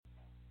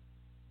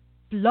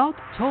Blog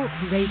Talk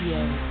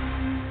Radio.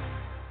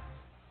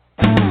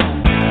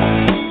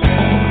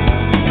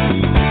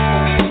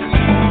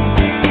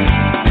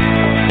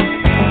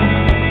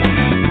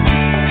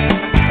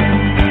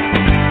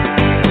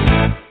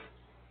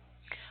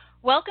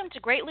 Welcome to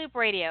Great Loop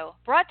Radio,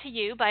 brought to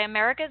you by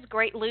America's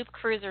Great Loop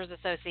Cruisers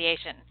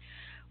Association.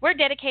 We're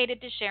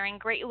dedicated to sharing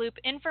Great Loop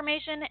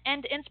information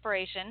and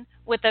inspiration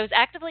with those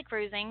actively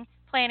cruising,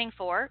 planning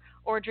for,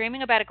 or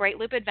dreaming about a Great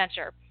Loop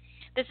adventure.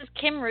 This is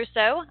Kim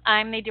Russo.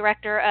 I'm the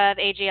director of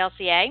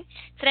AGLCA.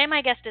 Today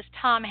my guest is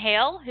Tom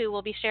Hale, who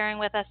will be sharing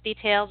with us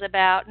details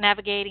about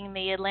navigating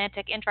the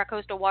Atlantic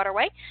Intracoastal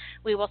Waterway.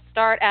 We will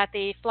start at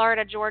the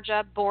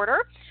Florida-Georgia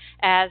border,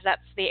 as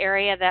that's the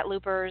area that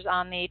loopers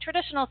on the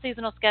traditional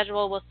seasonal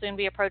schedule will soon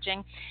be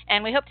approaching,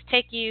 and we hope to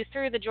take you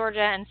through the Georgia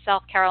and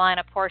South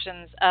Carolina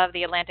portions of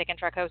the Atlantic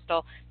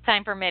Intracoastal,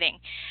 time permitting.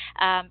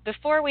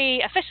 Before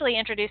we officially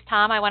introduce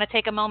Tom, I want to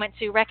take a moment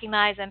to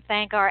recognize and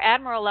thank our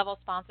Admiral-level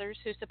sponsors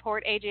who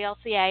support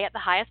AGLCA at the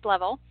highest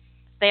level.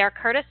 They are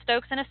Curtis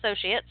Stokes and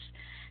Associates,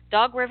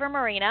 Dog River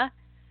Marina,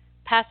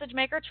 Passage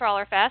Maker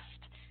Trawler Fest,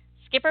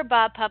 Skipper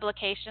Bob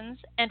Publications,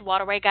 and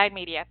Waterway Guide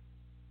Media.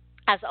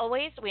 As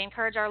always, we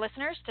encourage our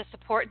listeners to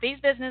support these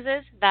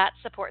businesses that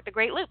support the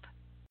Great Loop.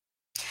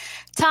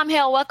 Tom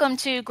Hale, welcome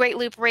to Great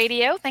Loop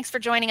Radio. Thanks for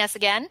joining us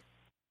again.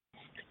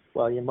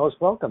 Well, you're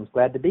most welcome.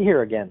 Glad to be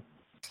here again.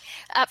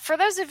 For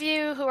those of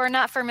you who are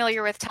not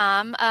familiar with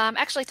Tom,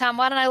 Tom,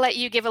 why don't I let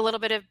you give a little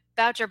bit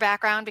about your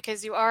background,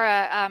 because you are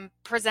a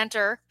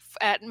presenter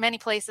at many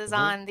places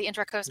on the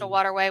Intracoastal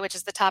Waterway, which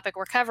is the topic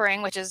we're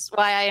covering, which is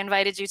why I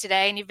invited you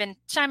today. And you've been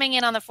chiming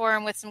in on the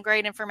forum with some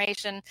great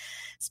information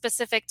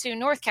specific to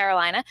North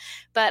Carolina.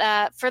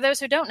 But for those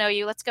who don't know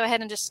you, let's go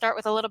ahead and just start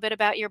with a little bit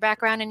about your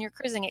background and your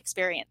cruising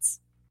experience.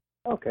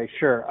 Okay,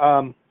 sure.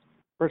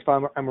 First of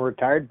all, I'm a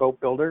retired boat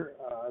builder.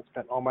 I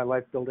spent all my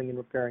life building and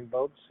repairing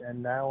boats,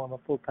 and now I'm a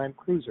full-time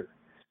cruiser.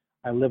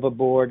 I live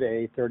aboard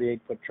a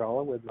 38-foot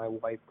trawler with my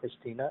wife,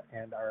 Christina,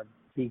 and our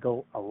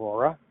beagle,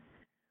 Aurora.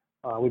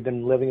 We've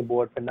been living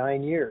aboard for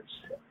 9 years,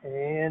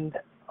 and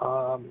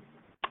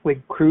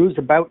we cruise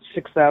about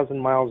 6,000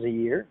 miles a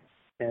year,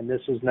 and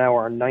this is now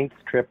our 9th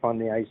trip on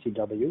the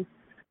ICW.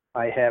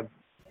 I have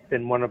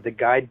been one of the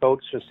guide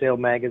boats for Sail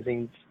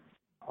Magazine's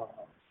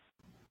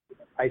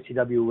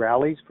ICW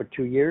rallies for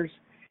 2 years,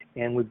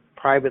 and we've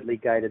privately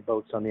guided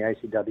boats on the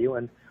ICW.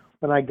 And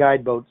when I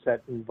guide boats,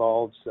 that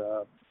involves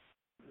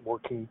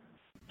working,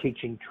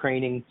 teaching,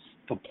 training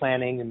for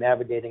planning and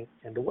navigating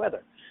into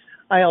weather.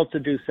 I also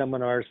do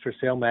seminars for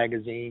Sail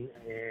Magazine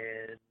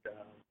and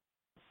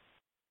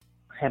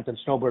Hampton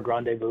Snowbird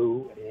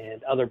Rendezvous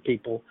and other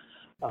people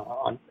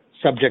on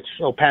subjects,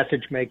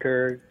 Passage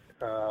Maker,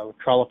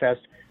 Trawler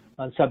Fest,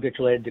 on subjects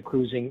related to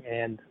cruising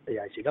and the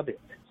ICW.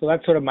 So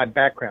that's sort of my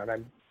background.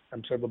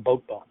 I'm sort of a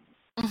boat bum.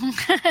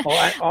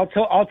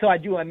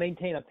 I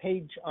maintain a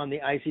page on the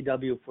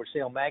ICW for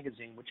Sail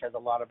Magazine, which has a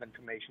lot of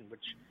information,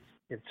 which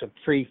it's a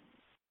free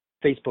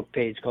Facebook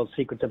page called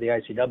Secrets of the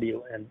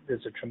ICW, and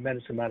there's a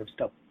tremendous amount of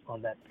stuff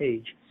on that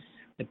page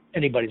that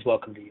anybody's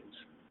welcome to use.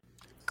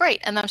 Great,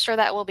 and I'm sure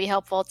that will be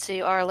helpful to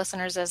our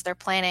listeners as they're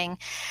planning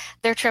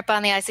their trip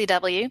on the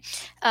ICW.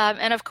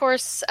 And of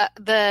course,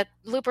 the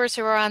loopers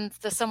who are on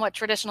the somewhat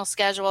traditional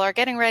schedule are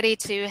getting ready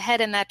to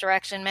head in that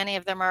direction. Many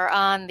of them are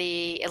on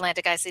the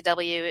Atlantic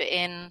ICW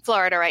in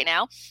Florida right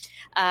now.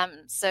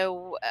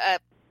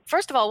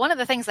 First of all, one of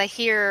the things I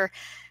hear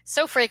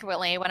so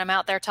frequently when I'm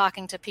out there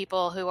talking to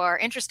people who are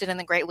interested in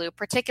the Great Loop,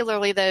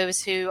 particularly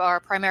those who are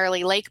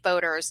primarily lake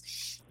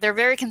boaters, they're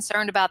very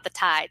concerned about the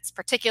tides,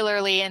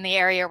 particularly in the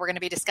area we're going to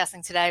be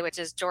discussing today, which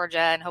is Georgia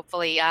and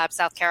hopefully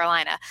South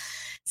Carolina.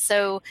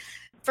 So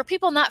for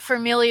people not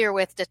familiar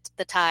with the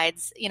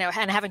tides,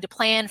 and having to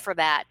plan for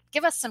that,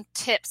 give us some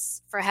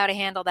tips for how to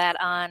handle that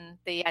on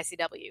the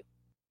ICW.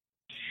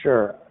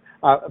 Sure.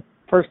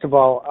 First of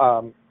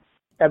all,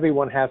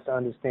 everyone has to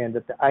understand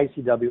that the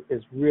ICW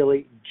is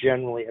really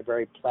generally a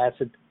very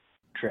placid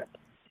trip.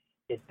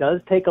 It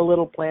does take a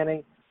little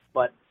planning,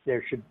 but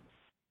there's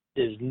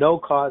no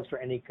cause for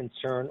any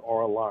concern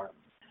or alarm.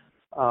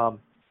 I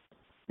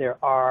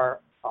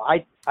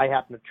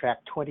happen to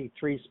track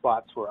 23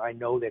 spots where I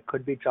know there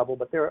could be trouble,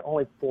 but there are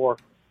only four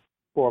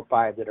or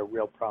five that are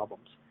real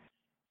problems.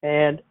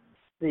 And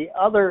the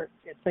other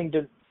thing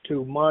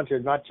to monitor,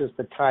 not just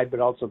the tide,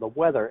 but also the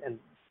weather, and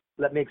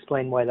let me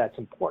explain why that's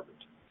important.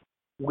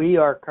 We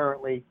are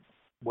currently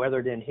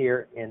weathered in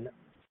here in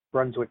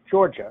Brunswick,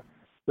 Georgia,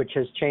 which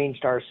has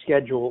changed our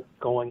schedule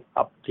going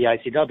up the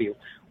ICW,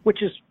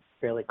 which is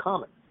fairly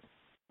common.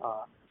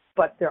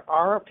 But there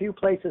are a few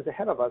places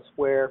ahead of us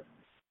where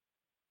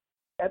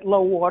at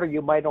low water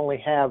you might only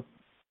have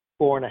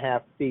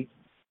 4.5 feet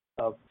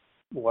of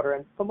water,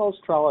 and for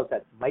most trawlers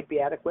that might be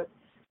adequate,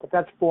 but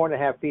that's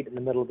 4.5 feet in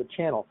the middle of the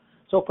channel.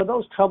 So for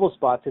those trouble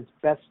spots, it's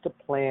best to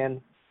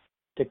plan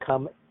to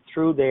come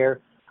through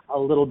there a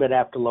little bit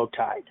after low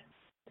tide.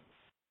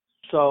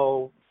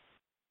 So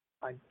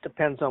it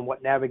depends on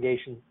what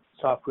navigation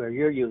software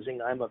you're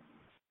using. I'm a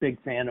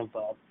big fan of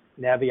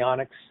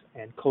Navionics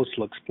and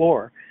Coastal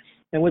Explorer,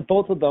 And with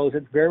both of those,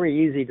 it's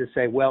very easy to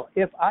say, well,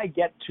 if I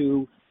get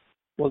to,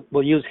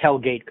 we'll use Hale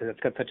Gate because it's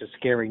got such a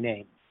scary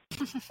name.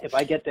 If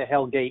I get to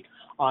Hale Gate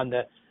on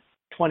the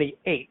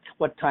 28th,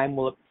 what time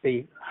will it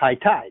be high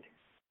tide?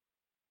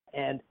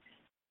 And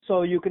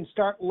so you can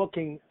start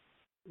looking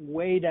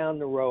way down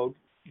the road.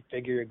 You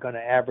figure you're going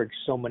to average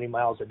so many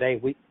miles a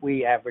day.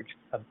 We average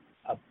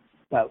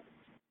about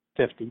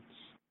 50.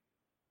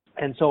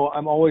 And so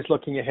I'm always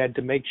looking ahead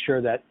to make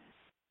sure that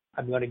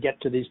I'm going to get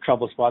to these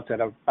trouble spots at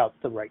about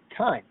the right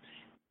time.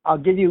 I'll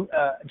give you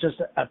just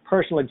a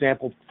personal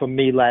example from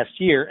me last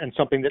year, and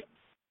something that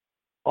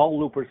all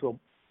loopers will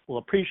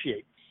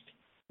appreciate.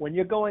 When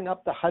you're going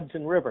up the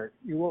Hudson River,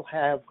 you will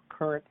have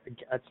current.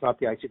 That's not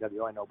the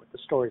ICW, I know, but the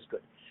story's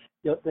good.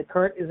 The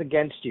current is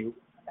against you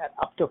at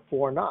up to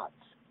 4 knots.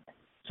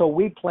 So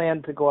we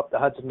planned to go up the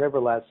Hudson River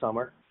last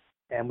summer,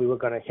 and we were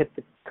going to hit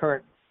the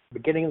current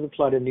beginning of the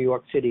flood in New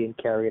York City and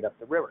carry it up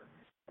the river.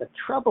 The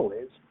trouble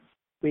is,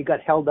 we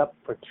got held up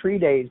for 3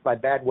 days by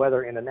bad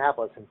weather in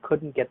Annapolis and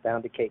couldn't get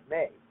down to Cape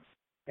May.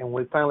 And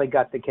when we finally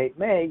got to Cape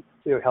May,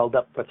 we were held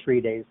up for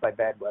 3 days by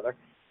bad weather.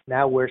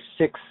 Now we're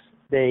 6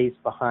 days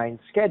behind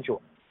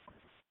schedule.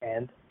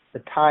 And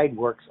the tide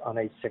works on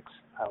a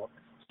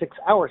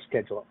 6-hour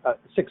schedule,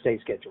 6-day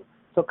schedule.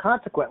 So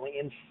consequently,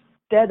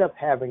 instead of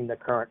having the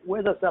current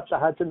with us up the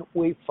Hudson,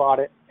 we fought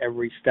it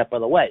every step of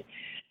the way.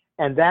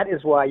 And that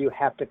is why you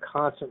have to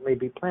constantly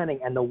be planning.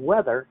 And the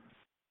weather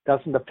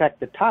doesn't affect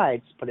the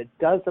tides, but it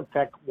does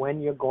affect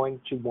when you're going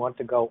to want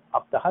to go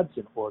up the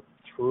Hudson or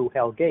through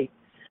Hale Gate.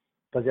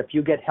 Because if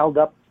you get held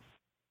up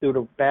due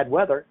to bad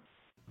weather,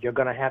 you're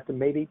going to have to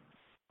maybe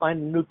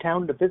find a new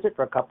town to visit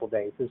for a couple of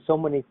days. There's so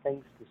many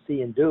things to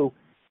see and do.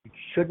 You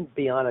shouldn't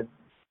be on a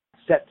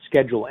set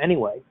schedule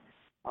anyway.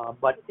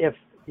 But if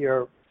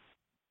you're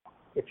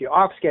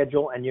off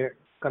schedule and you're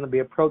going to be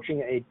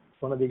approaching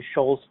one of these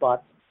shoal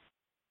spots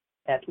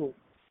at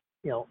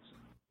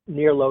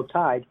near low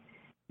tide,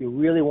 you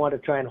really want to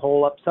try and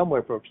hole up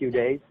somewhere for a few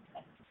days,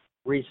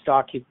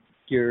 restock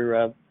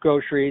your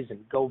groceries,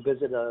 and go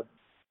visit a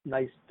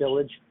nice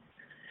village,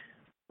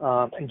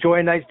 enjoy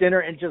a nice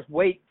dinner, and just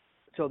wait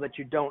so that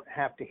you don't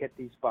have to hit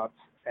these spots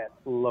at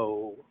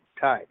low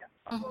tide.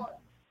 Mm-hmm.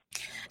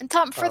 And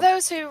Tom, for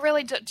those who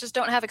really just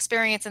don't have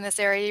experience in this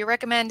area, you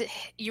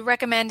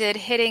recommended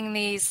hitting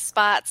these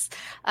spots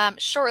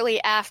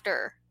shortly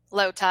after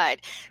low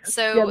tide.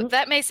 So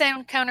that may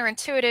sound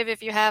counterintuitive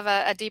if you have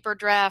a deeper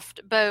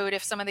draft boat,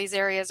 if some of these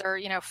areas are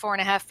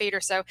 4.5 feet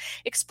or so.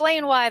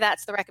 Explain why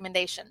that's the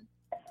recommendation.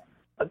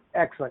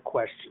 Excellent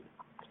question.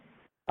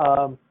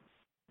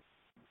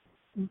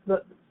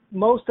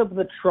 Most of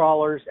the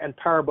trawlers and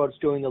powerboats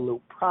doing the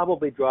loop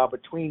probably draw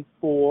between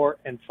 4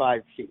 and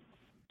 5 feet.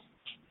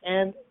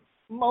 And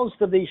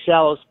most of these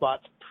shallow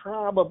spots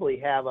probably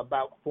have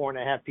about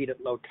 4.5 feet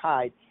at low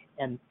tide.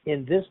 And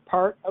in this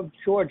part of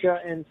Georgia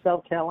and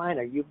South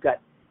Carolina, you've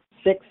got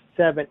 6,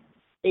 7,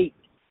 8,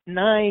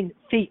 9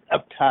 feet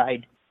of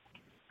tide.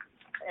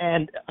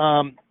 And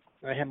I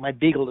have my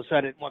beagle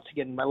decided it wants to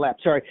get in my lap.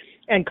 Sorry.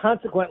 And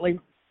consequently,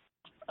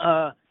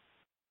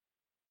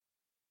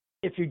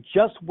 if you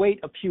just wait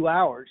a few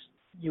hours,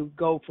 you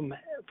go from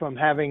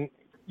having,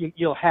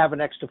 you'll have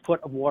an extra foot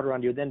of water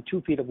under you, then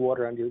 2 feet of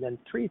water under you, then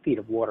 3 feet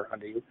of water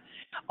under you.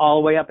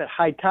 All the way up at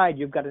high tide,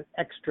 you've got an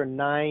extra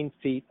 9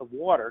 feet of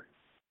water.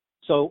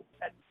 So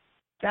at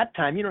that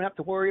time, you don't have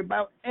to worry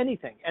about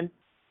anything. And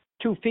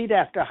 2 feet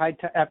after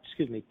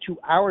 2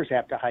 hours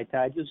after high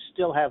tide, you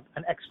still have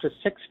an extra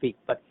 6 feet.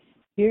 But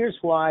here's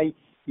why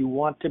you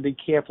want to be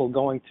careful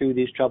going through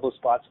these trouble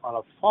spots on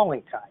a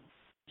falling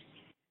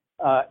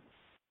tide.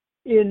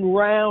 In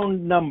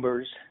round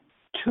numbers,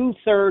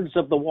 2/3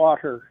 of the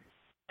water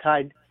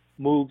tide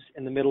moves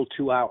in the middle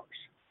 2 hours,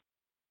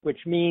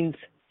 which means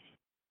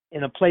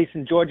in a place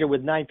in Georgia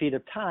with 9 feet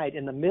of tide,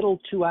 in the middle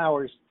 2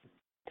 hours,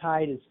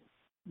 tide is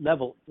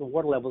level, the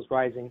water level is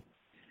rising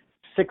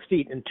 6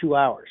 feet in 2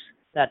 hours.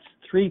 That's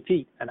 3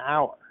 feet an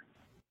hour.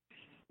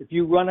 If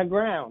you run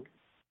aground,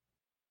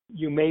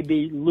 you may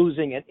be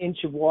losing an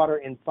inch of water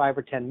in 5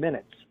 or 10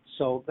 minutes.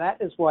 So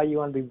that is why you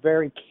want to be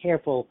very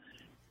careful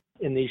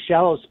in these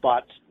shallow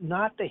spots,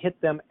 not to hit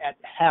them at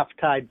half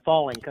tide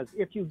falling, because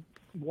if you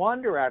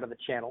wander out of the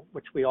channel,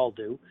 which we all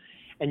do,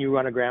 and you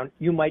run aground,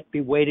 you might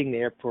be waiting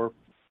there for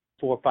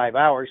 4 or 5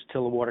 hours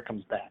till the water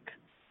comes back.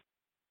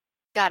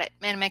 Got it.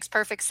 And it makes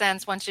perfect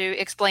sense once you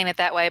explain it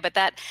that way. But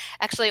that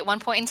actually at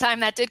one point in time,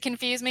 that did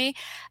confuse me.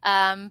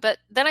 But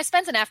then I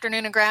spent an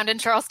afternoon aground in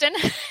Charleston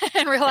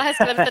and realized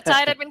that if the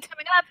tide had been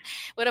coming up,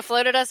 would have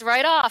floated us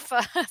right off.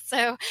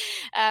 So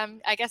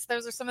I guess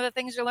those are some of the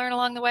things you learn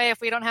along the way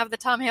if we don't have the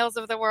Tom Hales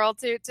of the world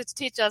to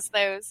teach us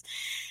those.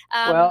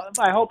 Well,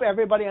 I hope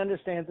everybody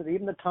understands that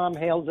even the Tom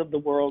Hales of the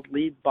world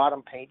leave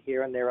bottom paint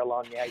here and there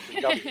along the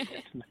ICW.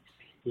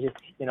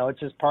 It's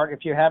just part.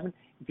 If you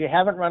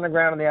haven't run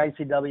aground on the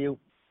ICW,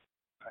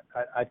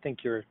 I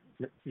think you're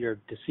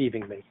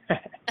deceiving me.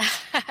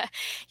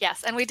 Yes,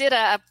 Yes, and we did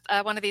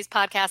one of these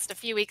podcasts a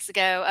few weeks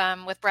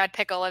ago with Brad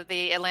Pickle of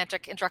the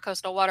Atlantic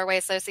Intracoastal Waterway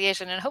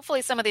Association, and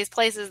hopefully some of these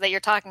places that you're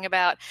talking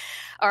about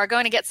are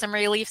going to get some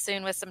relief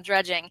soon with some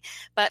dredging.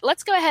 But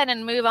let's go ahead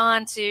and move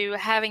on to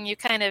having you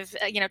kind of,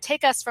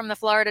 take us from the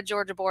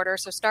Florida-Georgia border.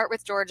 So start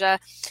with Georgia,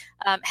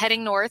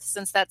 heading north,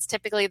 since that's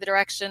typically the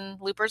direction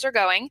loopers are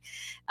going.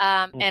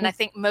 And I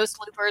think most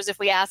loopers, if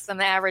we ask them,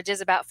 the average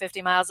is about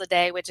 50 miles a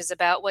day, which is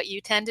about what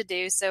you tend to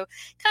do. So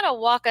kind of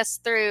walk us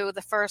through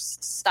the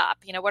first stop.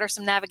 What are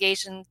some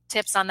navigation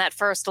tips on that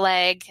first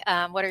leg?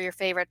 What are your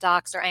favorite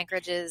docks or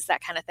anchorages,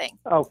 that kind of thing?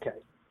 Okay.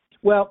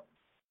 Well,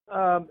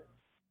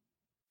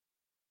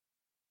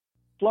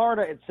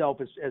 Florida itself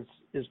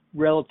is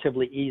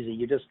relatively easy.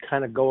 You just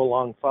kind of go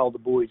along, follow the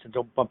buoys, and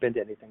don't bump into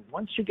anything.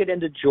 Once you get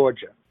into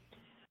Georgia,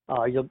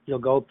 you'll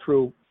go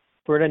through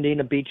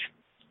Fernandina Beach,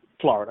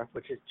 Florida,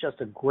 which is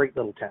just a great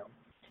little town.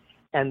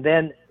 And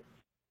then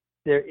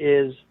there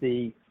is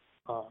the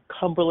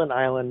Cumberland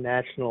Island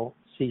National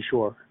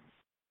Seashore,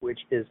 which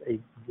is a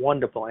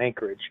wonderful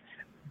anchorage,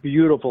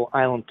 beautiful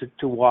island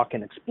to walk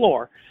and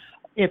explore.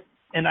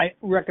 And I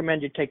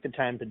recommend you take the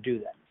time to do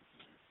that.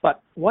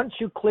 But once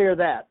you clear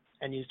that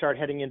and you start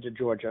heading into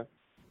Georgia,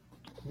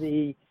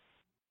 the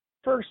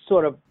first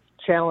sort of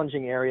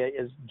challenging area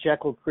is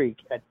Jekyll Creek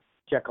at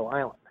Jekyll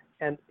Island.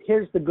 And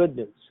here's the good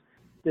news.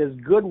 There's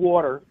good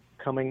water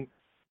coming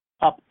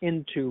up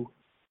into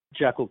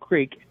Jekyll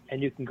Creek,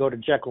 and you can go to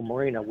Jekyll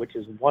Marina, which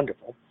is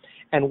wonderful,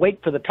 and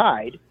wait for the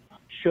tide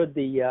should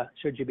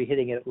you be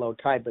hitting it at low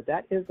tide. But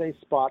that is a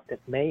spot that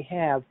may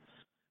have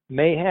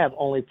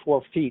only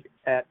 4 feet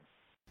at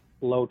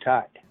low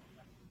tide,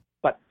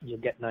 but you'll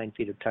get 9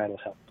 feet of tidal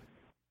help.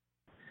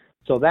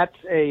 So that's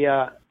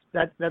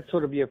that's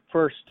sort of your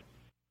first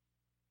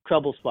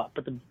trouble spot.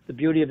 But the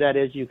beauty of that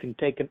is you can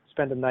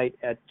spend a night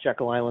at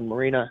Jekyll Island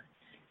Marina,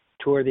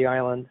 tour the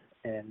island,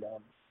 and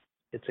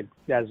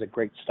that is a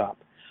great stop.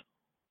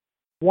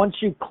 Once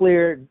you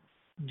clear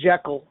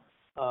Jekyll,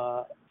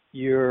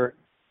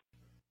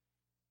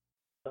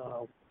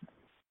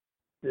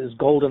 there's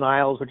Golden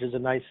Isles, which is a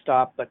nice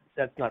stop, but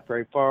that's not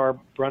very far.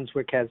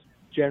 Brunswick has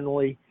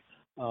generally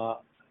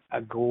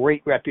a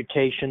great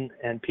reputation,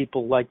 and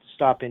people like to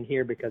stop in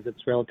here because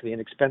it's relatively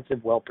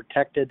inexpensive, well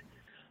protected,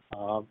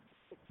 a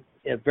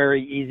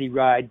very easy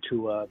ride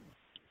to a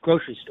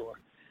grocery store.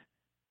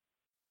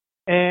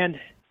 And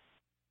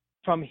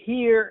from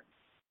here,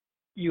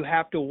 you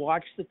have to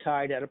watch the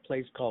tide at a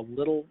place called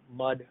Little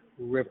Mud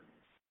River.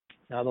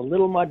 Now, the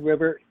Little Mud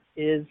River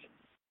is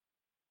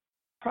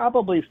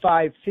probably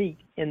 5 feet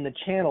in the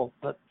channel,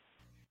 but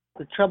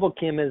the trouble,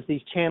 Kim, is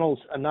these channels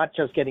are not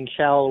just getting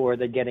shallower,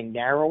 they're getting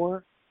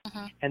narrower.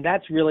 Mm-hmm. And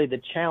that's really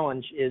the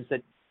challenge, is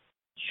that,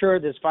 sure,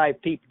 there's 5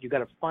 feet, but you got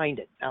to find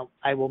it. Now,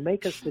 I will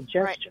make a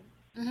suggestion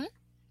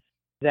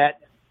that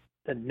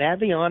the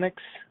Navionics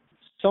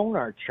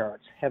sonar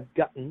charts have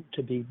gotten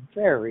to be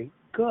very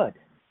good.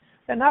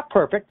 They're not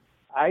perfect.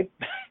 I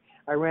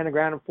ran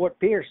aground in Fort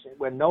Pierce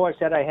when Noah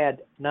said I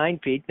had 9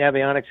 feet,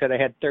 Navionics said I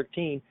had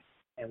 13,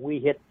 and we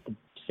hit the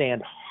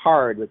sand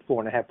hard with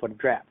 4.5 foot of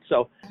draft.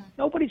 So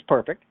nobody's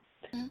perfect.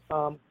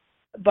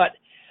 But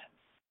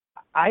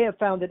I have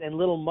found that in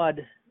Little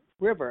Mud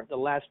River, the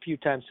last few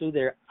times through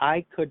there,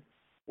 I could,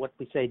 what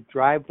we say,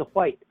 drive the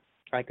white.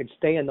 I could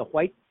stay in the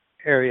white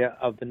area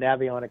of the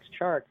Navionics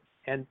chart,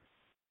 and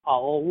I'll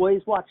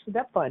always watch the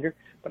depth finder,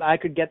 but I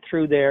could get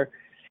through there,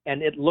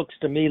 and it looks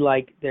to me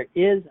like there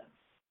is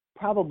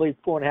probably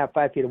 4.5,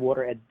 5 feet of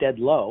water at dead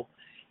low.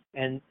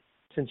 And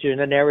since you're in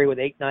an area with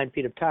 8, 9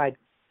 feet of tide,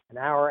 an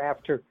hour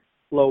after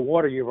low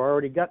water, you've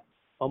already got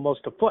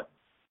almost a foot,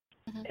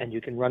 and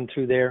you can run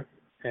through there.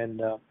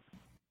 And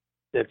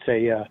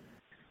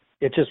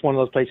it's just one of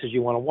those places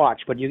you want to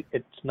watch. But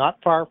it's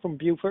not far from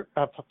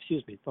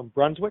from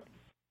Brunswick,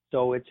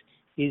 so it's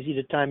easy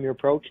to time your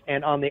approach.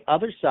 And on the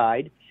other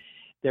side,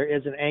 there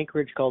is an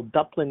anchorage called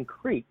Duplin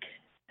Creek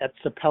at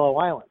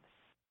Sapelo Island.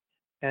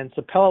 And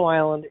Sapelo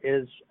Island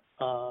is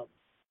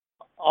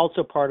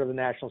also part of the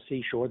National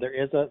Seashore. There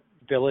is a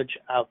village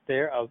out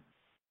there of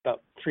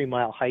about 3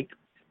 mile hike,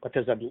 but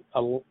there's a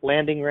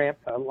landing ramp,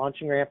 a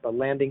launching ramp, a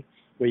landing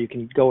where you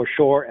can go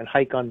ashore and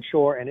hike on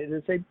shore, and it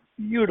is a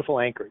beautiful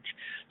anchorage.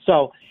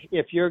 So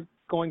if you're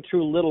going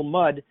through Little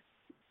Mud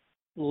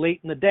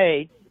late in the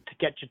day to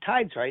get your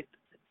tides right,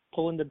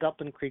 pull into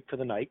Duplin Creek for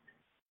the night,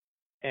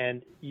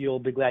 and you'll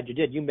be glad you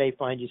did. You may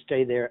find you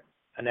stay there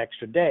an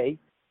extra day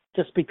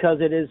just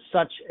because it is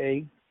such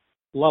a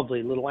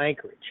lovely little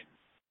anchorage.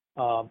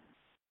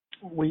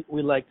 We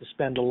like to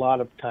spend a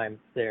lot of time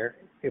there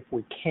if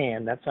we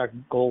can. That's our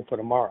goal for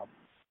tomorrow.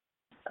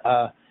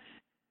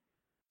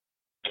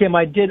 Kim,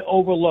 I did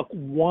overlook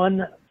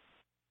one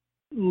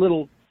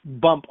little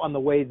bump on the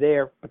way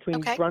there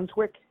between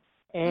Brunswick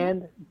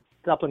and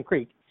Duplin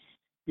Creek.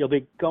 You'll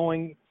be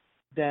going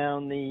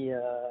down the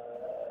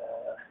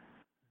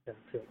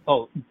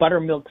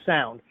Buttermilk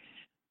Sound.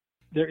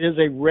 There is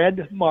a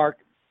red mark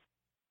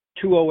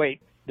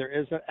 208. There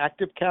is an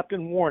active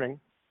captain warning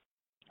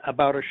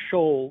about a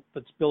shoal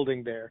that's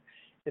building there.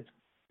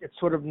 It's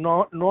sort of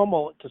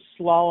normal to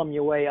slalom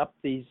your way up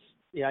these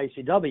the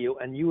ICW,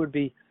 and you would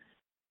be,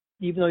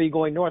 even though you're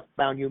going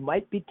northbound, you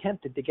might be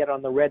tempted to get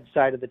on the red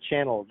side of the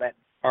channel, that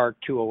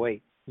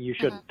R208. You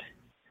shouldn't.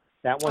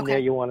 That one there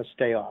you want to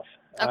stay off.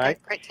 All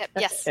right? Great tip.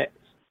 Yes.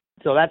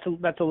 So that's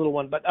a little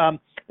one. But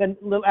then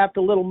after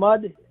Little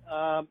Mud,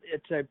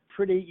 it's a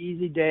pretty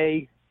easy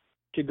day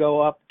to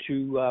go up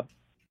to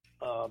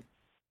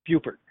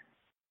Beaufort.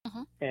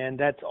 And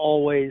that's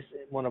always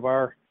one of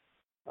our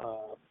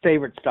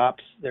favorite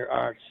stops. There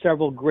are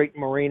several great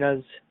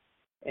marinas,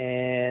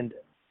 and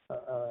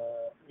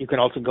you can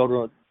also go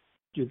to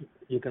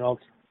you can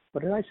also,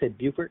 what did I say,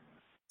 Beaufort?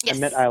 Yes. I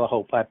meant Isle of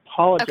Hope. I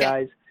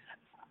apologize.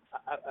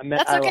 I meant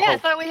That's Isle okay. of Hope. I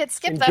thought we had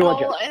skipped in that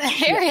Georgia. whole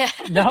area.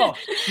 No.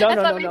 I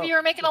thought maybe you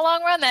were making a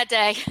long run that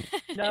day.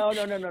 No.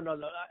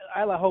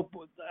 Isle of Hope,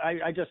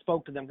 I just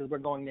spoke to them because we're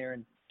going there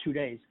in 2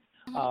 days.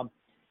 Isle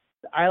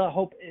of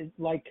Hope is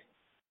like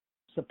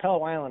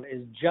Sapelo Island,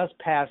 is just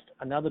past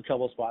another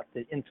trouble spot,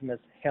 the infamous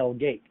Hale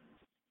Gate.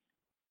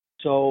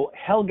 So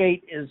Hale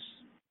Gate is,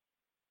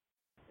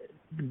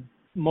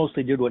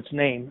 mostly due to its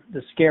name,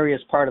 the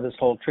scariest part of this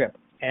whole trip.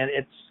 And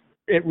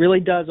it really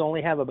does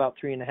only have about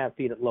 3.5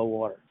 feet at low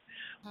water.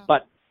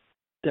 But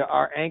there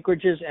are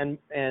anchorages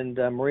and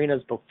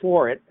marinas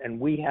before it, and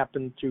we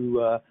happen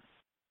to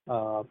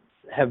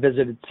have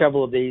visited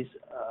several of these.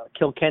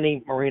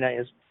 Kilkenny Marina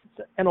is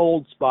an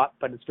old spot,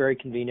 but it's very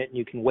convenient, and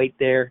you can wait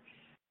there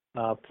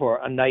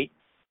for a night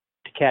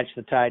to catch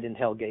the tide in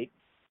Hale Gate.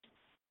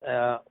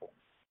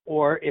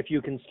 Or if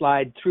you can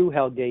slide through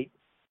Hale Gate,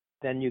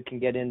 then you can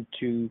get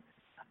into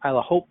Isle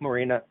of Hope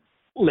Marina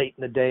late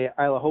in the day.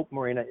 Isle of Hope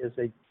Marina is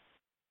a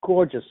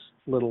gorgeous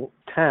little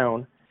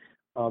town,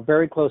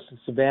 very close to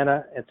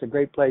Savannah. It's a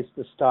great place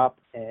to stop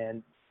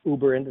and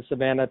Uber into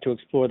Savannah to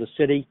explore the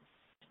city.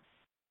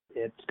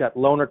 It's got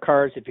loaner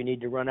cars if you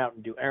need to run out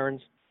and do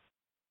errands.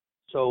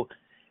 So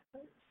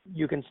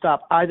you can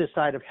stop either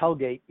side of Hale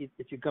Gate.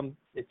 If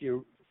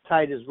your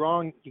tide is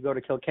wrong, you go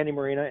to Kilkenny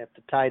Marina. If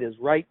the tide is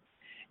right,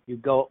 you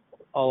go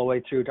all the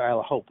way through to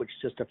Isle of Hope, which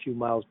is just a few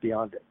miles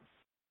beyond it.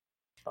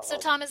 So,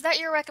 Tom, is that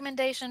your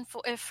recommendation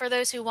for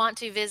those who want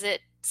to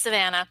visit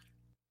Savannah?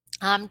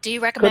 Do you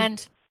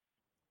recommend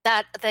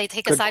that they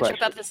take a side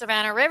trip up the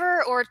Savannah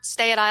River or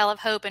stay at Isle of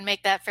Hope and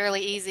make that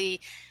fairly easy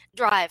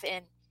drive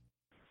in?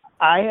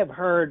 I have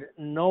heard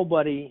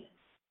nobody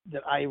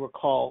that I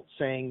recall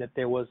saying that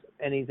there was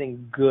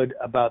anything good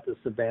about the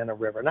Savannah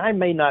River. And I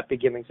may not be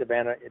giving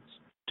Savannah its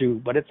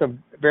due, but it's a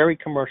very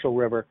commercial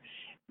river.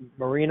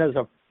 Marinas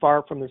are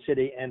far from the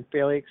city and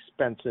fairly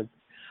expensive.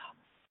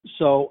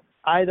 So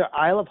either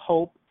Isle of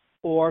Hope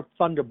or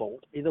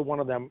Thunderbolt, either one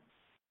of them,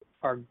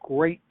 are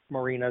great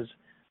marinas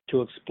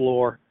to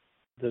explore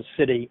the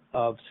city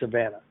of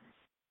Savannah.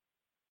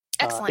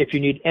 Excellent. If you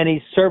need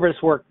any service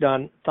work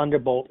done,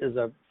 Thunderbolt is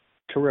a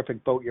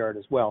terrific boatyard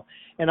as well.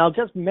 And I'll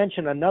just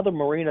mention another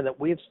marina that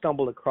we've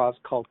stumbled across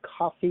called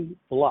Coffee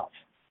Bluff.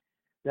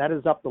 That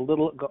is up the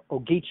Little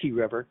Ogeechee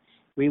River.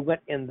 We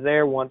went in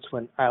there once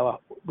when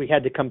we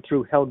had to come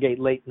through Hale Gate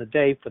late in the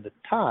day for the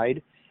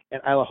tide,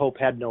 and Isle of Hope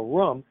had no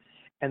room.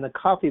 And the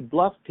Coffee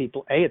Bluff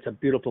people, it's a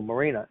beautiful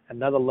marina,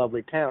 another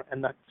lovely town,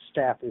 and the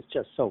staff is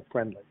just so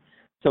friendly.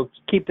 So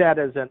keep that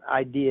as an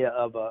idea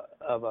of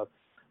a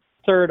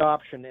third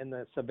option in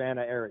the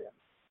Savannah area.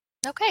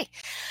 Okay.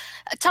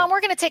 Tom, we're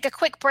going to take a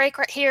quick break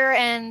right here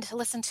and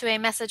listen to a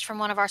message from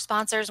one of our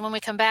sponsors. When we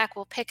come back,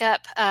 we'll pick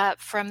up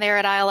from there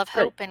at Isle of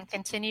Hope and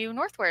continue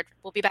northward.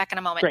 We'll be back in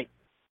a moment. Great.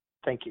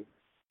 Thank you.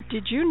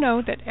 Did you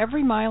know that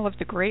every mile of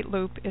the Great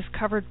Loop is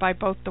covered by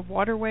both the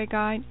Waterway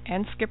Guide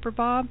and Skipper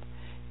Bob?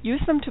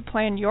 Use them to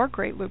plan your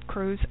Great Loop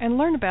cruise and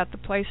learn about the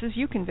places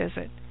you can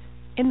visit.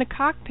 In the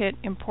cockpit,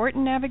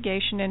 important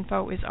navigation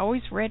info is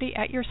always ready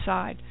at your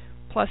side,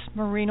 plus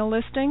marina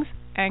listings,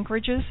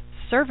 anchorages,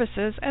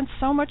 services, and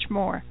so much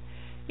more.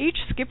 Each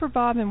Skipper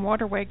Bob and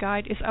Waterway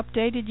Guide is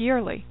updated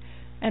yearly,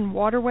 and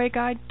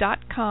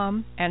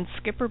waterwayguide.com and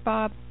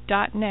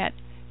skipperbob.net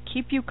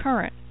keep you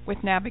current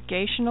with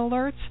navigation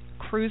alerts,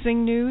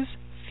 cruising news,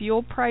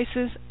 fuel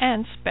prices,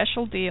 and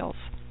special deals.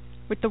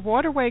 With the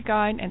Waterway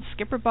Guide and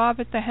Skipper Bob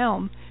at the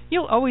helm,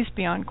 you'll always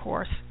be on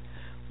course.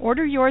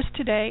 Order yours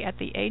today at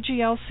the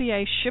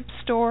AGLCA ship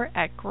store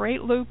at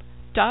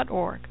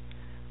greatloop.org.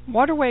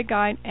 Waterway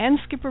Guide and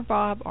Skipper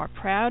Bob are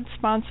proud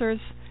sponsors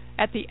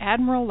at the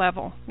Admiral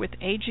level with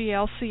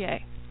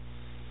AGLCA.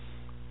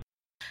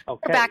 Okay.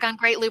 We're back on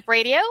Great Loop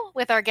Radio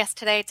with our guest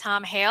today,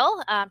 Tom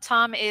Hale.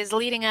 Tom is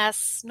leading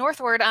us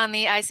northward on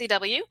the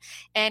ICW,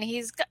 and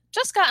he's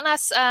just gotten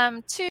us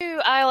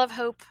to Isle of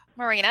Hope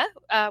Marina,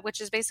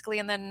 which is basically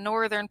in the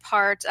northern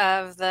part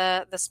of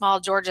the small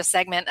Georgia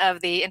segment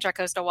of the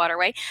Intracoastal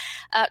Waterway.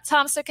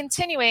 Tom, so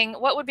continuing,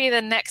 what would be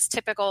the next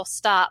typical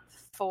stop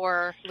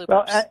for loopers?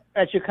 Well,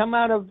 as you come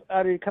out of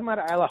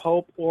Isle of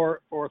Hope or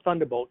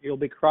Thunderbolt, you'll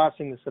be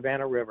crossing the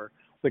Savannah River,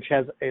 which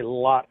has a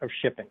lot of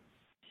shipping.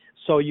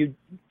 So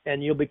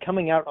you'll be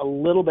coming out a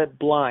little bit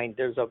blind.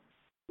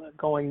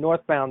 Going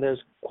northbound,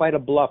 there's quite a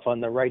bluff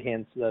on the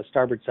right-hand, the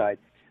starboard side,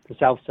 the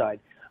south side.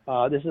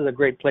 This is a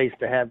great place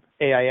to have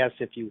AIS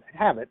if you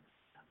have it.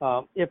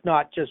 If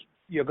not,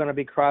 you're going to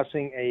be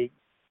crossing a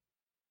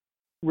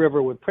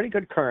river with pretty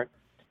good current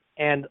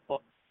and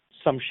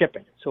some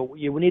shipping. So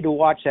you need to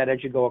watch that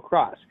as you go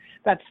across.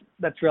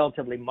 That's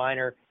relatively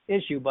minor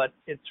issue, but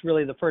it's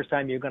really the first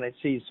time you're going to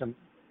see some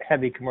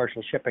heavy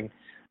commercial shipping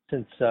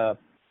since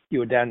you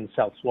were down in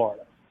South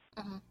Florida.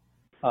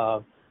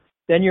 Mm-hmm.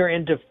 Then you're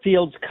into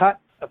Fields Cut.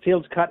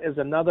 Fields Cut is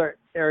another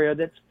area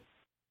that's,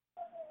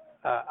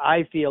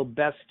 I feel,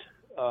 best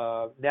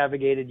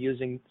navigated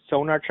using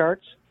sonar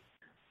charts.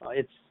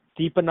 It's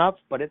deep enough,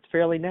 but it's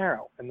fairly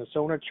narrow, and the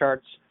sonar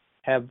charts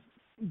have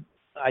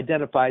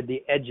identified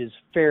the edges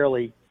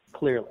fairly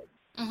clearly.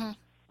 Mm-hmm.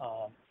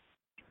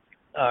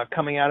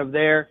 Coming out of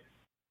there,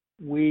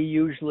 we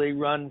usually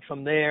run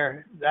from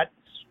there.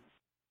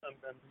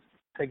 I'm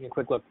taking a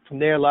quick look. From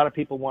there, a lot of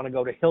people want to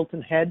go to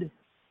Hilton Head.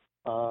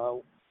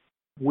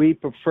 We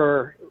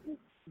prefer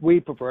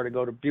to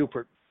go to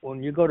Beaufort.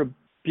 When you go to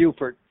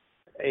Beaufort,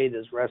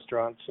 there's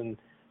restaurants and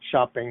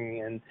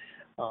shopping and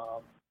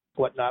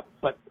whatnot,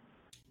 but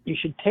you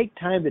should take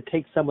time to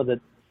take some of the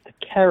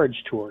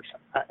carriage tours.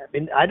 I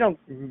mean, I don't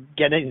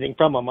get anything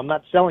from them. I'm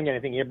not selling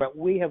anything here, but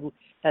we have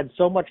had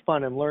so much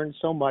fun and learned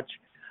so much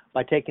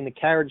by taking the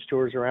carriage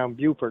tours around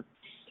Beaufort.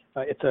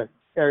 It's an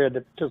area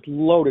that's just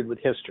loaded with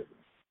history.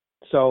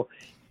 So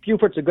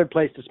Beaufort's a good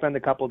place to spend a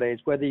couple of days,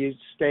 whether you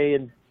stay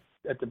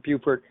at the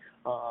Beaufort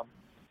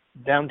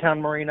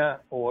downtown marina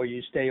or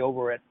you stay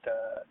over at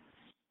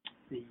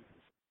the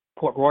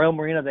Port Royal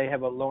Marina. They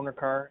have a loaner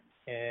car,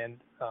 and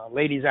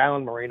Ladies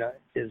Island Marina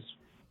is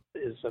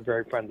a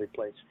very friendly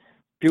place.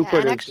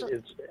 Beaufort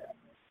is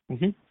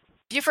mm-hmm.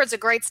 Beaufort's a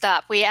great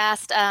stop. We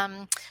asked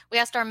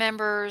our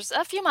members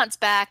a few months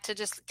back to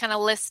just kind of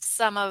list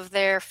some of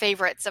their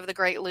favorites of the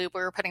Great Loop.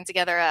 We were putting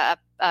together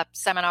a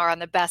seminar on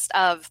the best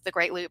of the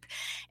Great Loop,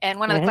 and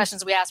one of the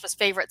questions we asked was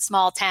favorite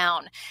small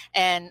town,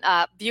 and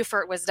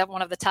Beaufort was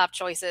one of the top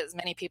choices.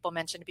 Many people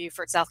mentioned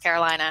Beaufort, South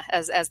Carolina,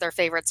 as their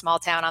favorite small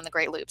town on the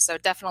Great Loop. So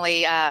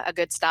definitely a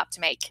good stop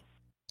to make.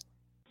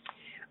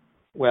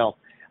 Well,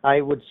 I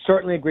would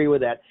certainly agree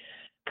with that.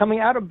 Coming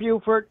out of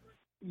Beaufort,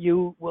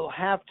 you will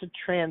have to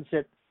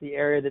transit the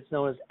area that's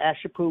known as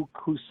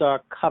Ashepoo-Coosaw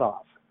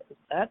Cutoff.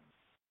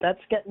 That's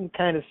getting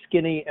kind of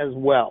skinny as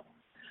well.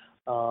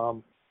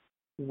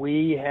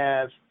 We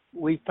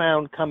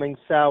found coming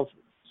south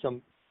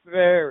some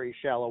very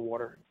shallow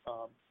water,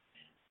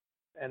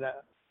 and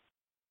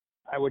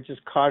I would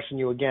just caution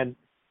you again,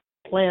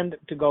 plan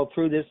to go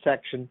through this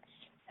section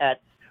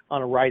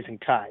on a rising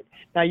tide.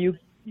 Now,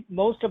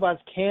 most of us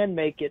can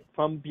make it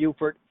from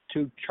Beaufort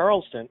to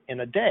Charleston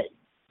in a day.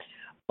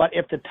 But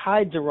if the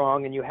tides are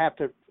wrong and you have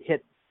to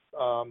hit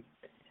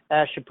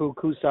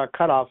Ashepoo-Coosaw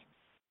Cutoff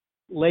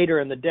later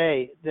in the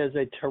day, there's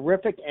a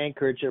terrific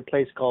anchorage at a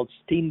place called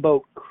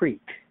Steamboat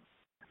Creek,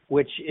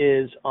 which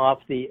is off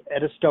the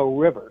Edisto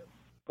River.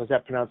 Was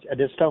that pronounced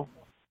Edisto?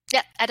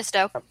 Yeah,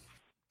 Edisto.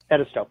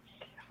 Edisto.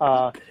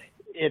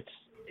 It's,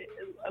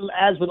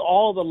 as with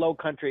all the low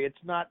country,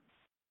 it's not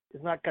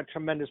got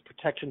tremendous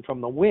protection from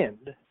the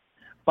wind,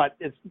 but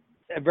it's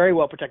very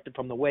well protected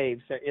from the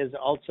waves. There is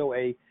also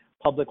a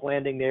public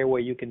landing there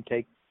where you can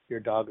take your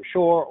dog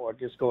ashore or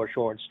just go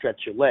ashore and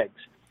stretch your legs.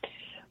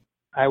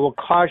 I will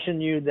caution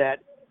you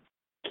that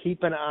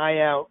keep an eye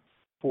out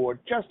for,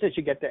 just as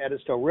you get to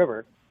Edisto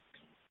River,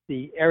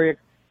 the area,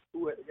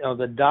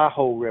 the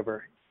Tahoe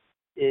River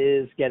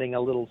is getting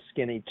a little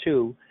skinny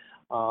too.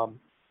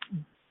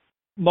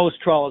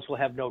 Most trawlers will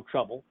have no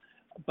trouble,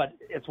 but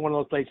it's one of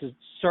those places,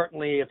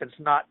 certainly if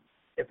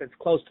it's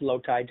close to low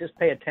tide, just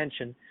pay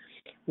attention.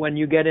 When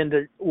you get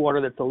into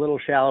water that's a little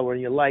shallower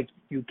and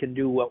you can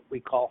do what we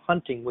call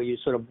hunting, where you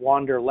sort of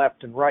wander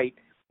left and right,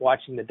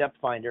 watching the depth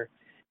finder,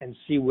 and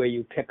see where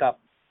you pick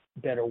up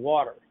better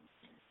water.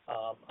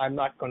 I'm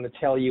not going to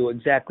tell you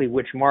exactly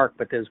which mark,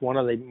 but there's one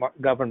of the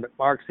government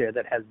marks there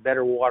that has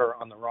better water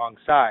on the wrong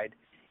side,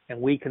 and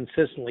we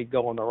consistently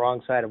go on the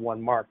wrong side of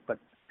one mark. But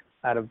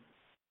out of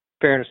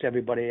fairness to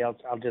everybody else,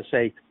 I'll just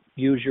say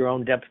use your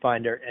own depth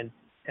finder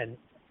and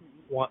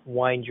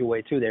wind your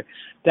way through there.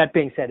 That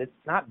being said, it's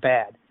not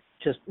bad.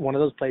 Just one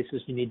of those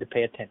places you need to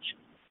pay attention.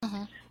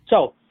 Mm-hmm.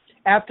 So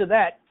after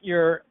that,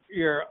 you're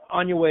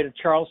on your way to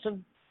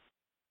Charleston,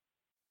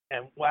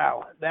 and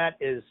wow, that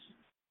is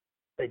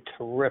a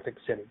terrific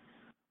city.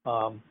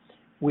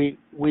 We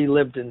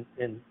lived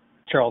in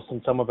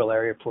Charleston, Somerville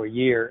area for a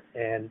year,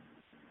 and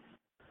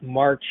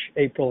March,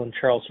 April in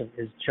Charleston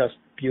is just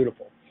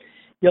beautiful.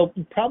 You'll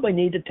probably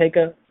need to take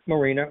a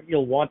marina.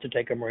 You'll want to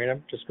take a marina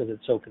just because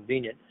it's so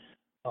convenient.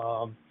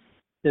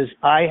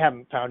 I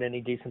haven't found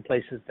any decent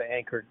places to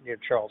anchor near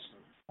Charleston.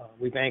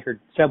 We've anchored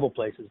several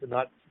places,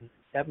 but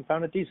haven't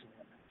found it decent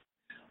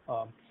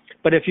yet.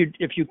 But if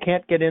you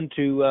can't get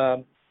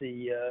into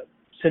the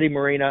city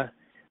marina,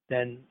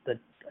 then the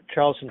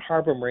Charleston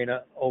Harbor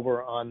Marina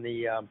over on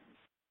the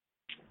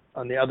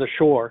other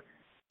shore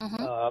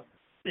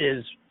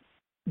is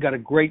got a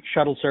great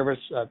shuttle service.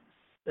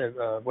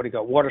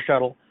 Water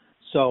shuttle,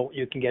 so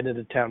you can get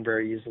into town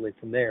very easily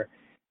from there.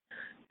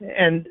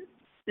 And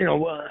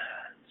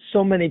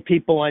so many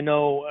people I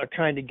know are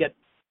trying to get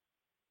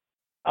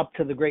up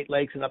to the Great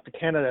Lakes and up to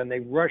Canada, and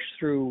they rush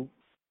through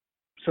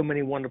so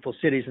many wonderful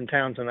cities and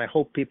towns, and I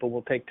hope people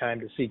will take time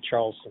to see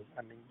Charleston.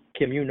 I mean,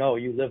 Kim, you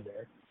live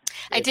there.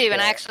 I do,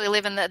 and I actually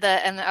live in the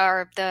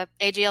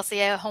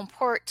AGLCA home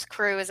port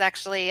crew is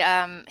actually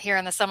here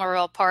in the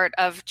Somerville part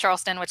of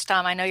Charleston, which,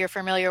 Tom, I know you're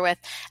familiar with.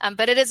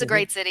 But it is a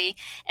great city,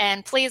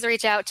 and please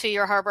reach out to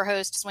your harbor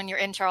hosts when you're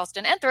in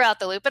Charleston and throughout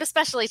the loop, but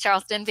especially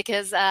Charleston,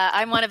 because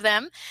I'm one of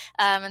them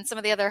and some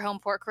of the other home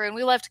port crew, and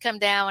we love to come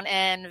down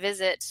and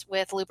visit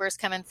with loopers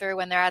coming through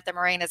when they're at the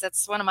marinas.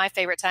 It's one of my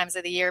favorite times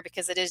of the year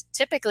because it is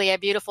typically a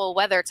beautiful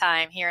weather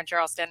time here in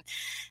Charleston.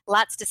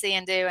 Lots to see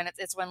and do, and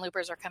it's when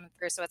loopers are coming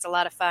through, so it's a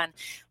lot of fun.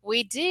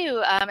 We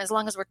do, as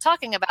long as we're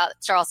talking about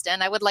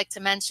Charleston, I would like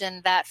to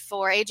mention that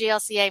for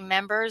AGLCA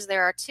members,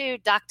 there are 2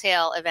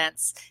 Docktail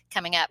events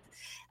coming up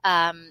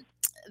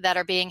that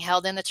are being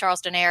held in the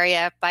Charleston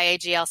area by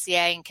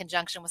AGLCA in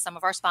conjunction with some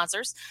of our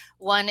sponsors.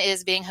 One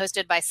is being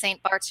hosted by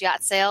St. Bart's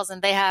Yacht Sales,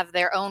 and they have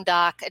their own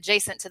dock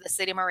adjacent to the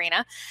city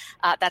marina.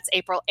 That's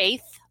April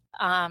 8th.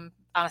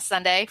 On a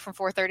Sunday from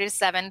 4:30 to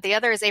 7. The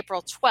other is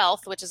April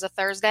 12th, which is a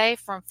Thursday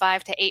from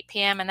 5 to 8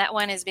 p.m., and that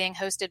one is being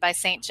hosted by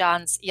St.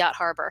 John's Yacht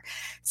Harbor.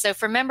 So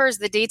for members,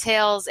 the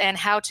details and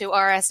how to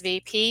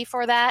RSVP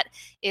for that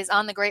is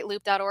on the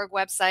greatloop.org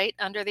website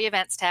under the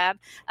events tab,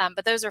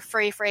 but those are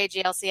free for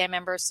AGLCA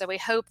members, so we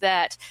hope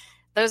that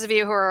those of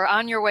you who are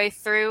on your way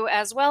through,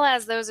 as well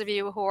as those of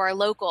you who are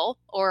local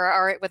or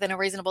are within a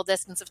reasonable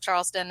distance of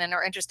Charleston and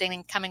are interested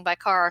in coming by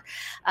car,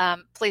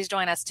 please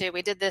join us too.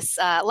 We did this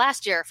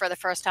last year for the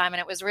first time, and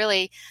it was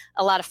really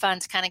a lot of fun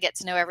to kind of get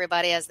to know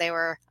everybody as they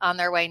were on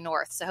their way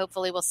north. So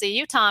hopefully we'll see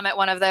you, Tom, at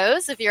one of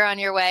those if you're on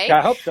your way.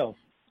 I hope so.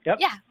 Yep.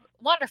 Yeah,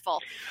 wonderful.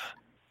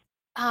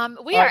 We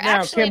All are right, now,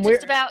 actually Kim, we're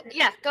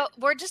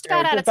just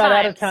about out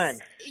of time.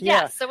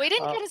 Yeah, so we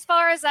didn't get as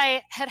far as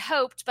I had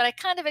hoped, but I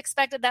kind of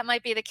expected that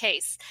might be the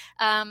case.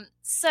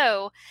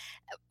 So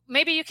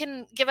maybe you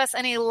can give us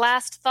any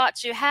last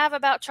thoughts you have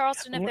about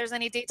Charleston, if there's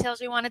any details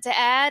you wanted to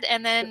add,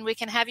 and then we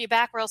can have you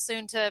back real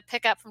soon to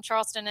pick up from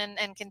Charleston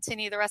and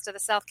continue the rest of the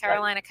South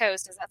Carolina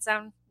coast. Does that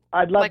sound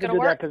I'd love like to do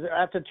that, because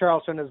after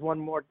Charleston is one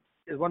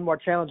more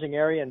challenging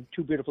area and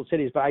 2 beautiful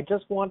cities. But I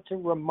just want to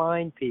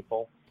remind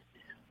people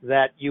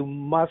that you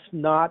must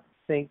not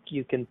think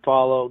you can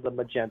follow the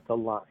magenta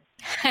line.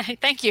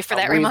 Thank you for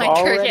that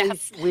reminder.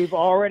 Yes. We've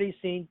already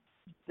seen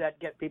that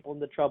get people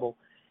into trouble.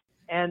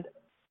 And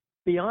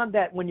beyond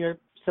that, when you're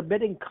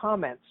submitting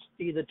comments,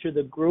 either to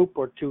the group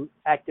or to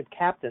Active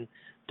Captain,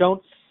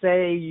 don't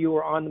say you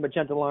are on the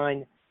magenta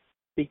line,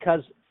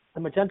 because the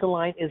magenta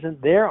line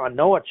isn't there on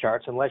NOAA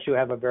charts unless you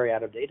have a very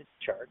out-of-date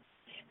chart.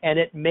 And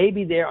it may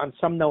be there on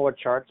some NOAA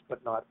charts,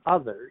 but not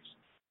others.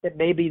 It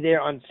may be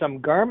there on some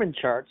Garmin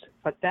charts,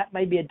 but that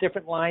may be a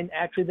different line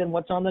actually than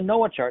what's on the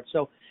NOAA chart.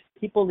 So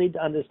people need to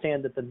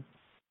understand that the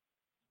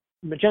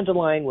magenta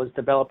line was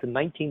developed in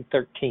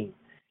 1913,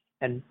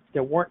 and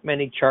there weren't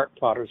many chart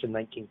plotters in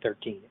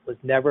 1913. It was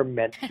never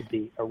meant to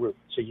be a route.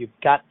 So you've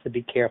got to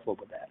be careful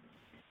with that.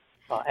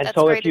 And That's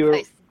so if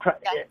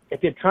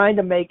you're trying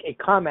to make a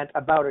comment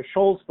about a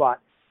shoal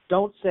spot,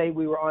 don't say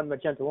we were on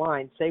magenta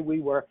line. Say we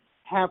were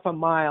half a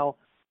mile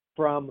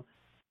from,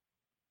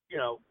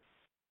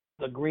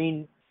 the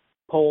green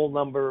pole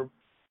number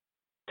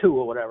 2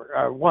 or whatever,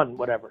 or 1,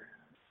 whatever.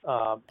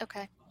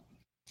 Okay.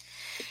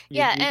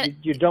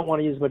 You don't want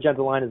to use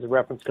magenta line as a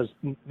reference, because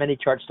many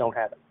charts don't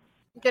have it.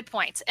 Good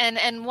point.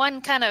 And one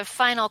kind of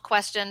final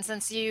question,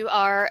 since you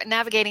are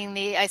navigating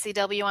the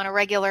ICW on a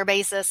regular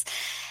basis,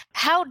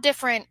 how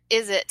different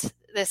is it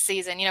this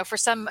season? For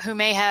some who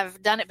may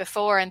have done it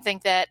before and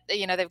think that,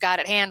 they've got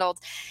it handled.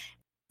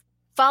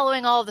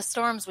 Following all the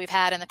storms we've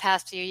had in the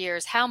past few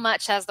years, how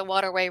much has the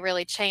waterway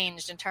really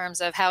changed in terms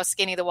of how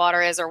skinny the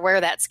water is or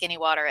where that skinny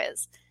water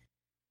is?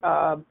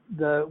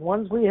 The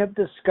ones we have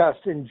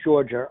discussed in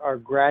Georgia are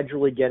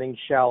gradually getting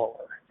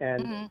shallower.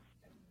 And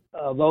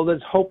although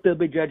there's hope there'll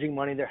be dredging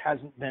money, there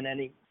hasn't been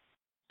any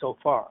so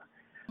far.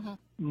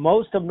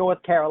 Most of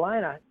North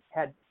Carolina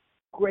had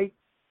great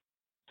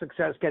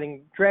success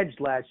getting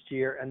dredged last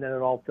year, and then it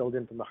all filled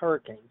in from the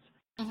hurricanes.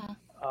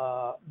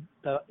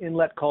 The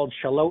inlet called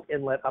Charlotte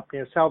Inlet up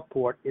near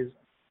Southport is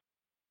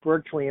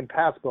virtually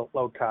impassable at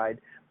low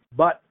tide,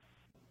 but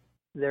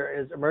there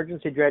is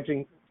emergency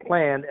dredging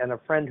planned, and a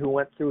friend who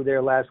went through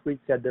there last week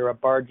said there are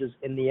barges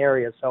in the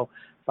area. So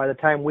by the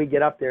time we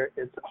get up there,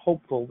 it's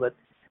hopeful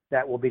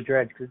that will be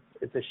dredged.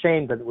 It's a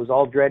shame that it was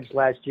all dredged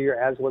last year,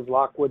 as was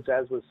Lockwoods,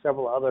 as was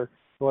several other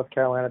North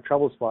Carolina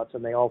trouble spots,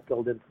 and they all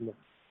filled in from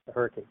the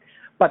hurricane.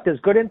 But there's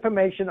good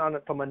information on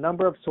it from a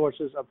number of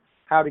sources of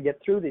how to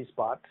get through these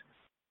spots.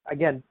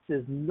 Again,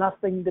 there's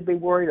nothing to be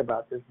worried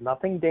about. There's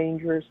nothing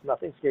dangerous,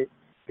 nothing scary.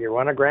 If you're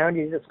on the ground,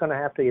 you're just going to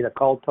have to either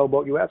call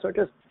Towboat US or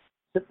just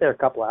sit there a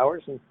couple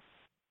hours, and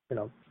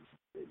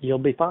you'll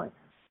be fine.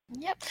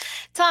 Yep.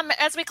 Tom,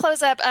 as we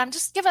close up,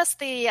 just give us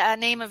the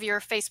name of your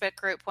Facebook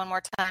group one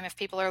more time if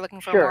people are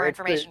looking for more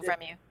information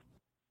from you.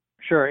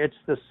 Sure. It's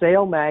the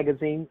Sail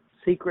Magazine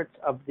Secrets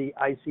of the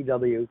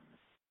ICW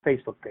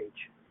Facebook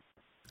page.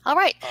 All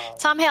right.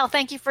 Tom Hale,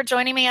 thank you for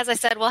joining me. As I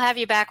said, we'll have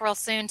you back real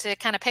soon to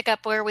kind of pick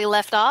up where we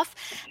left off,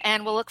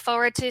 and we'll look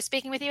forward to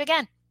speaking with you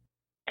again.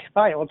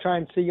 All right, we'll try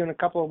and see you in a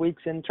couple of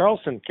weeks in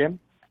Charleston, Kim.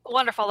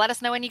 Wonderful. Let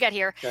us know when you get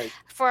here. Okay.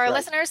 For our Right.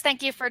 listeners,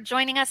 thank you for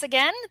joining us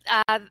again.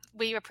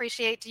 We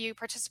appreciate you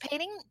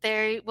participating.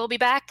 We'll be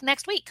back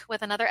next week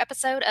with another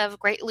episode of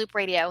Great Loop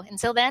Radio.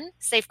 Until then,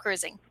 safe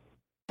cruising.